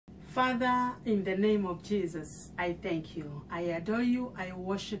Father, in the name of Jesus, I thank you. I adore you. I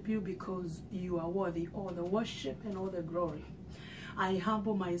worship you because you are worthy all the worship and all the glory. I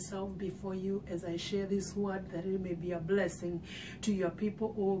humble myself before you as I share this word, that it may be a blessing to your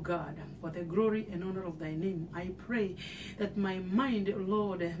people, O God, for the glory and honor of thy name. I pray that my mind,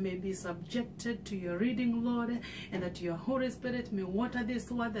 Lord, may be subjected to your reading, Lord, and that your Holy Spirit may water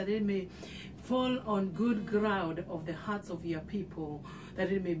this word, that it may fall on good ground of the hearts of your people,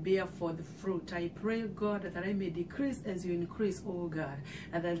 that it may bear forth fruit. I pray, God, that I may decrease as you increase, O God,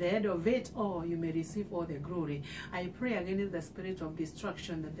 and at the end of it all, you may receive all the glory. I pray against the spirit of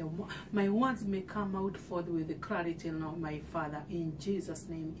destruction, that my words may come out forth with the clarity, now, my Father. In Jesus'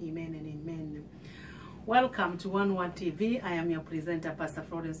 name, amen and amen. Welcome to One Word TV. I am your presenter, Pastor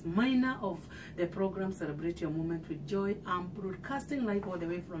Florence, minor of the program Celebrate Your Moment with Joy. I'm broadcasting live all the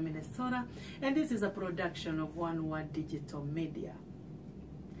way from Minnesota, and this is a production of One Word Digital Media.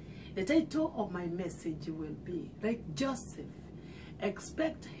 The title of my message will be, like Joseph,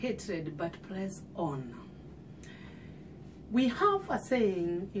 expect hatred but press on. We have a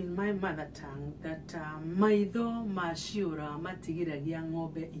saying in my mother tongue that maido mashura matigira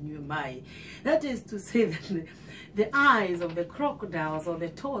giangobe inyumai. That is to say that the eyes of the crocodiles or the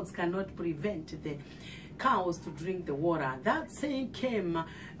toads cannot prevent the cows to drink the water. That saying came,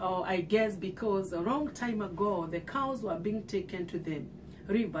 I guess, because a long time ago the cows were being taken to the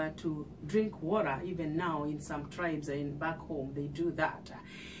river to drink water. Even now in some tribes and back home they do that.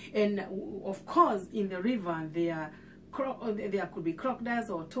 And of course in the river there could be crocodiles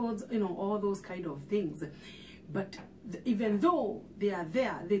or toads, you know, all those kind of things. But even though they are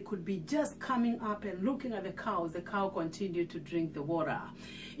there, they could be just coming up and looking at the cows. The cow continued to drink the water.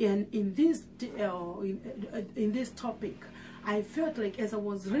 And in this topic, I felt like as I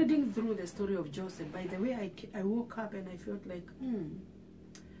was reading through the story of Joseph, by the way, I woke up and I felt like,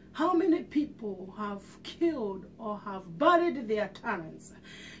 how many people have killed or have buried their talents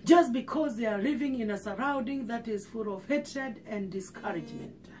just because they are living in a surrounding that is full of hatred and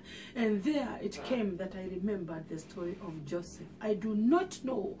discouragement? And there it came that I remembered the story of Joseph. I do not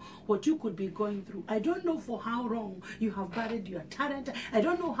know what you could be going through. I don't know for how long you have buried your talent. I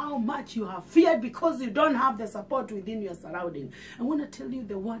don't know how much you have feared because you don't have the support within your surrounding. I want to tell you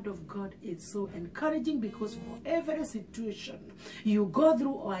the word of God is so encouraging, because for every situation you go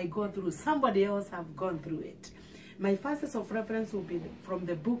through or I go through, somebody else have gone through it. My verses of reference will be from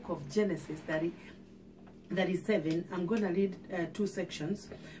the book of Genesis 37. I'm going to read two sections.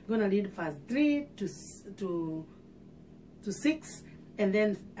 I'm going to read verse 3 to 6 and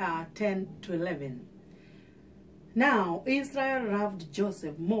then 10 to 11. Now Israel loved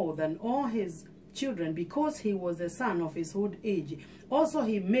Joseph more than all his children, because he was the son of his old age. Also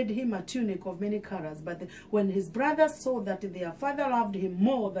he made him a tunic of many colors. But when his brothers saw that their father loved him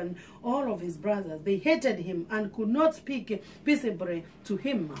more than all of his brothers, they hated him and could not speak peaceably to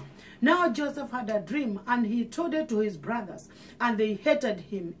him. Now Joseph had a dream, and he told it to his brothers, and they hated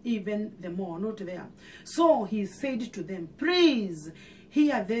him even the more. Not there. So he said to them, please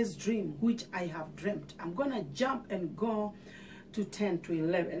hear this dream which I have dreamt. I'm going to jump and go to 10 to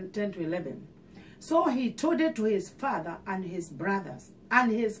 11. So he told it to his father and his brothers,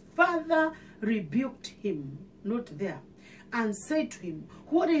 and his father rebuked him, not there, and said to him,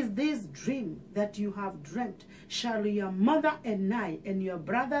 what is this dream that you have dreamt? Shall your mother and I and your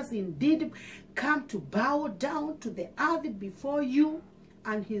brothers indeed come to bow down to the earth before you?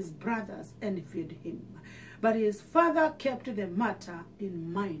 And his brothers envied him. But his father kept the matter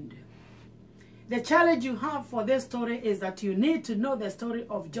in mind. The challenge you have for this story is that you need to know the story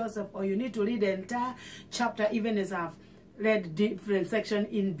of Joseph, or you need to read the entire chapter, even as I've read different sections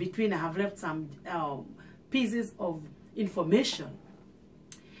in between. I have left some pieces of information.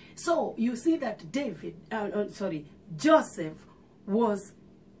 So you see that Joseph was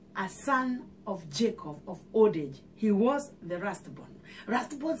a son of Jacob of old age. He was the firstborn.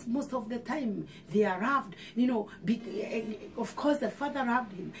 Firstborns, most of the time, they are loved. You know, of course, the father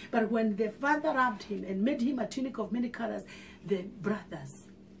loved him. But when the father loved him and made him a tunic of many colors, the brothers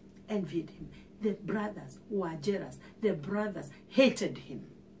envied him. The brothers were jealous. The brothers hated him.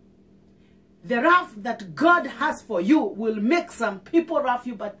 The wrath that God has for you will make some people love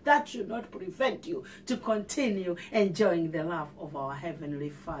you, but that should not prevent you to continue enjoying the love of our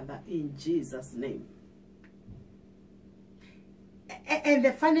Heavenly Father, in Jesus' name. And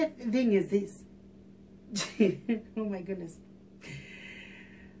the funny thing is this. Oh my goodness.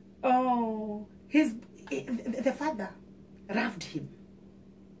 Oh, the father loved him.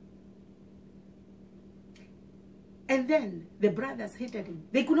 And then the brothers hated him.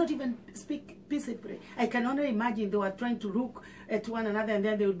 They could not even speak peaceably. I can only imagine they were trying to look at one another, and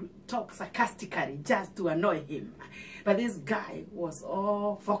then they would talk sarcastically just to annoy him. But this guy was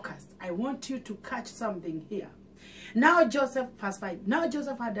all focused. I want you to catch something here. Now Joseph, verse 5, now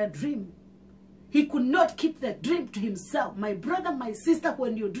Joseph had a dream. He could not keep the dream to himself. My brother, my sister,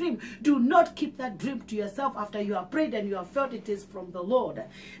 when you dream, do not keep that dream to yourself after you have prayed and you have felt it is from the Lord.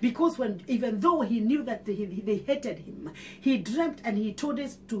 Because even though he knew that they hated him, he dreamt and he told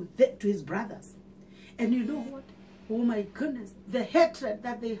it to his brothers. And you know what? Oh my goodness, the hatred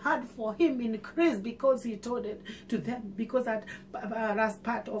that they had for him increased because he told it to them. Because that last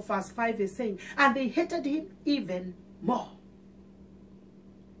part of verse 5 is saying, and they hated him even more.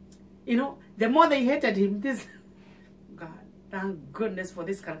 You know, the more they hated him, this, God, thank goodness for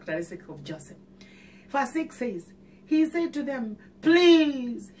this characteristic of Joseph. Verse 6 says, he said to them,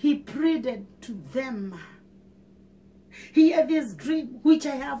 please, he prayed to them. Hear this dream which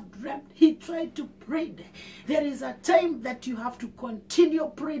I have dreamt. He tried to pray. There is a time that you have to continue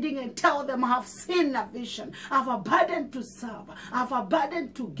praying and tell them, I have seen a vision. I have a burden to serve. I have a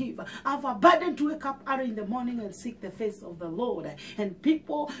burden to give. I have a burden to wake up early in the morning and seek the face of the Lord. And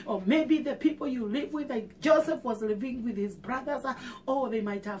people, or maybe the people you live with, like Joseph was living with his brothers, or they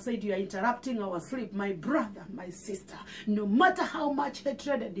might have said, you are interrupting our sleep. My brother, my sister, no matter how much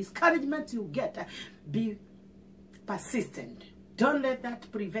hatred and discouragement you get, be persistent. Don't let that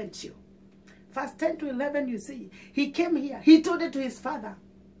prevent you. Verse 10 to 11, you see, he came here. He told it to his father,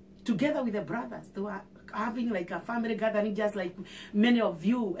 together with the brothers. They were having like a family gathering, just like many of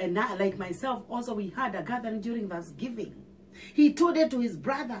you and I, like myself. Also, we had a gathering during Thanksgiving. He told it to his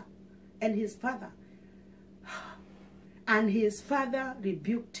brother and his father. And his father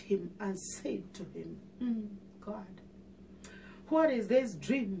rebuked him and said to him, God, what is this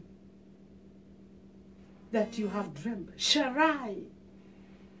dream that you have dreamed? Shall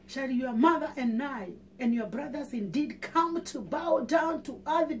your mother and I and your brothers indeed come to bow down to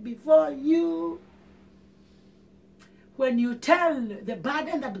earth before you? When you tell the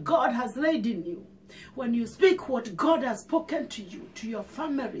burden that God has laid in you, when you speak what God has spoken to you, to your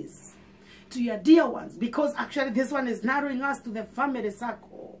families, to your dear ones, because actually this one is narrowing us to the family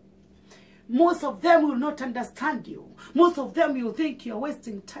circle. Most of them will not understand you. Most of them will think you're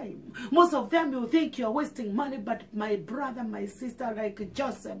wasting time. Most of them will think you're wasting money. But my brother, my sister, like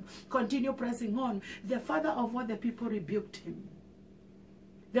Joseph, continue pressing on. The father of all the people rebuked him.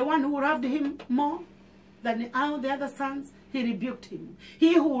 The one who loved him more than all the other sons, he rebuked him.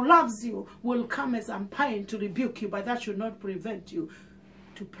 He who loves you will come as a pine to rebuke you, but that should not prevent you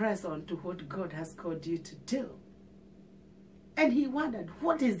to press on to what God has called you to do. And he wondered,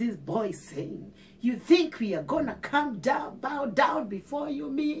 what is this boy saying? You think we are going to come down, bow down before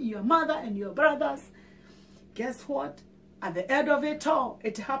you, me, your mother, and your brothers? Guess what? At the end of it all,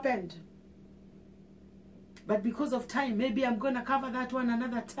 it happened. But because of time, maybe I'm going to cover that one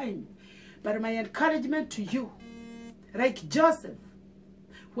another time. But my encouragement to you, like Joseph,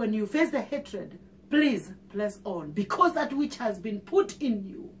 when you face the hatred, please press on. Because that which has been put in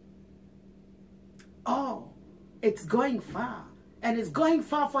you, it's going far. And it's going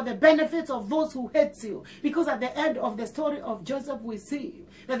far for the benefits of those who hate you. Because at the end of the story of Joseph, we see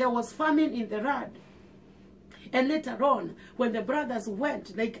that there was famine in the land. And later on, when the brothers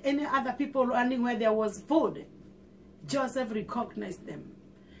went, like any other people running where there was food, Joseph recognized them.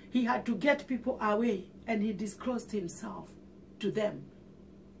 He had to get people away, and he disclosed himself to them.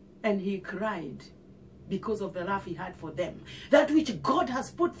 And he cried because of the love he had for them. That which God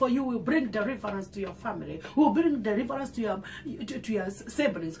has put for you will bring deliverance to your family, will bring deliverance to your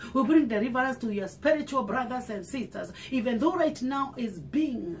siblings, will bring deliverance to your spiritual brothers and sisters. Even though right now is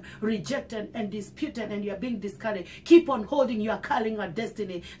being rejected and disputed and you are being discouraged, keep on holding your calling and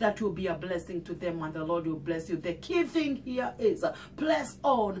destiny. That will be a blessing to them, and the Lord will bless you. The key thing here is press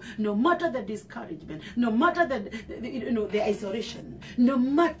on, no matter the discouragement, no matter the isolation, no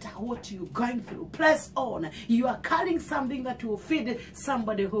matter what you're going through. Press on. You are carrying something that will feed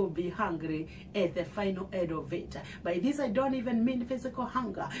somebody who will be hungry at the final end of it. By this, I don't even mean physical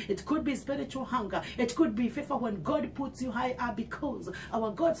hunger. It could be spiritual hunger. It could be fearful when God puts you high up, because our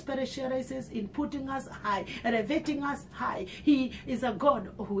God specializes in putting us high, elevating us high. He is a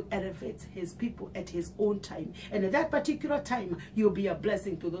God who elevates his people at his own time. And at that particular time, you'll be a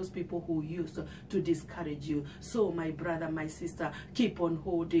blessing to those people who used to discourage you. So, my brother, my sister, keep on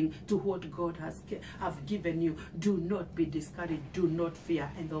holding to what God has have given you. Do not be discouraged. Do not fear,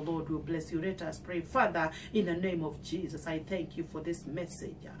 and the Lord will bless you. Let us pray. Father, in the name of Jesus, I thank you for this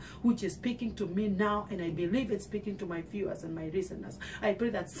message which is speaking to me now, and I believe it's speaking to my viewers and my listeners. I pray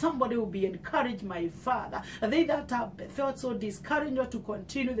that somebody will be encouraged, my Father. They that have felt so discouraged not to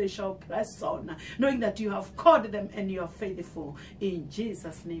continue, they shall press on, knowing that you have called them and you are faithful. In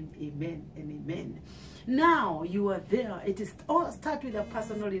Jesus' name, amen and amen. Now you are there. It is all start with a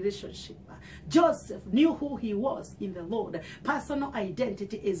personal relationship. Joseph knew who he was in the Lord. Personal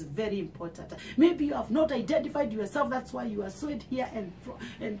identity is very important. Maybe you have not identified yourself. That's why you are swayed here and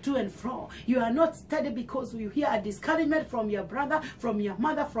to and fro. You are not steady because you hear a discouragement from your brother, from your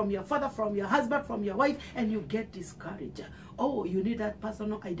mother, from your father, from your husband, from your wife, and you get discouraged. Oh, you need that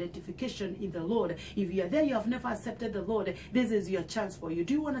personal identification in the Lord. If you are there, you have never accepted the Lord, this is your chance for you.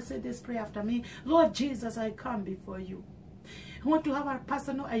 Do you want to say this prayer after me? Lord Jesus, I come before you. I want to have a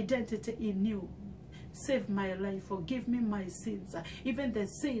personal identity in you. Save my life. Forgive me my sins. Even the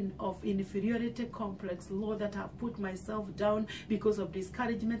sin of inferiority complex, Lord, that I have put myself down because of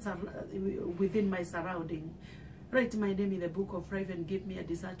discouragements within my surrounding. Write my name in the book of life and give me a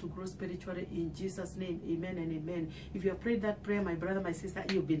desire to grow spiritually in Jesus' name. Amen and amen. If you have prayed that prayer, my brother, my sister,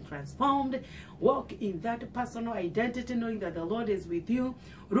 you've been transformed. Walk in that personal identity, knowing that the Lord is with you.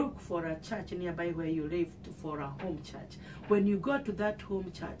 Look for a church nearby where you live for a home church. When you go to that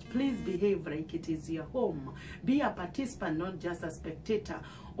home church, please behave like it is your home. Be a participant, not just a spectator.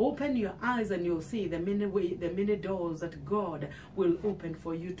 Open your eyes and you'll see the many doors that God will open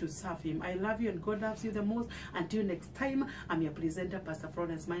for you to serve him. I love you and God loves you the most. Until next time, I'm your presenter, Pastor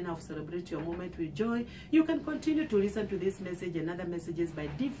Florence. Mine of Celebrate Your Moment with Joy. You can continue to listen to this message and other messages by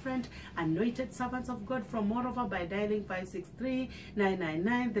different anointed servants of God from moreover by dialing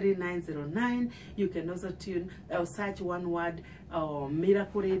 563-999-3909. You can also search one word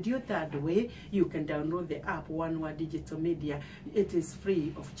Miracle Radio. Third way, you can download the app One Word Digital Media. It is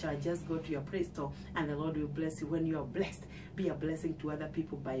free of charge. Just go to your Play Store and the Lord will bless you. When you are blessed, be a blessing to other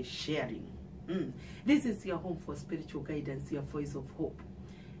people by sharing. This is your home for spiritual guidance, your voice of hope.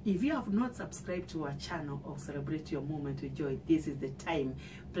 If you have not subscribed to our channel of Celebrate Your Moment with Joy, this is the time.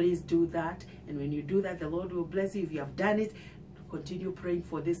 Please do that, and when you do that, the Lord will bless you. If you have done it, continue praying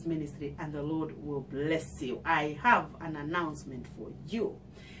for this ministry and the Lord will bless you. I have an announcement for you.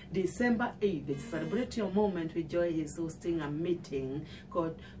 December 8th, the Celebrate Your Moment with Joy is hosting a meeting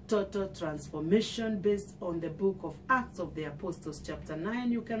called Total Transformation, based on the book of Acts of the Apostles, chapter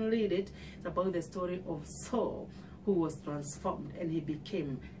 9. You can read it. It's about the story of Saul, who was transformed and he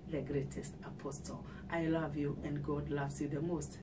became the greatest apostle. I love you and God loves you the most.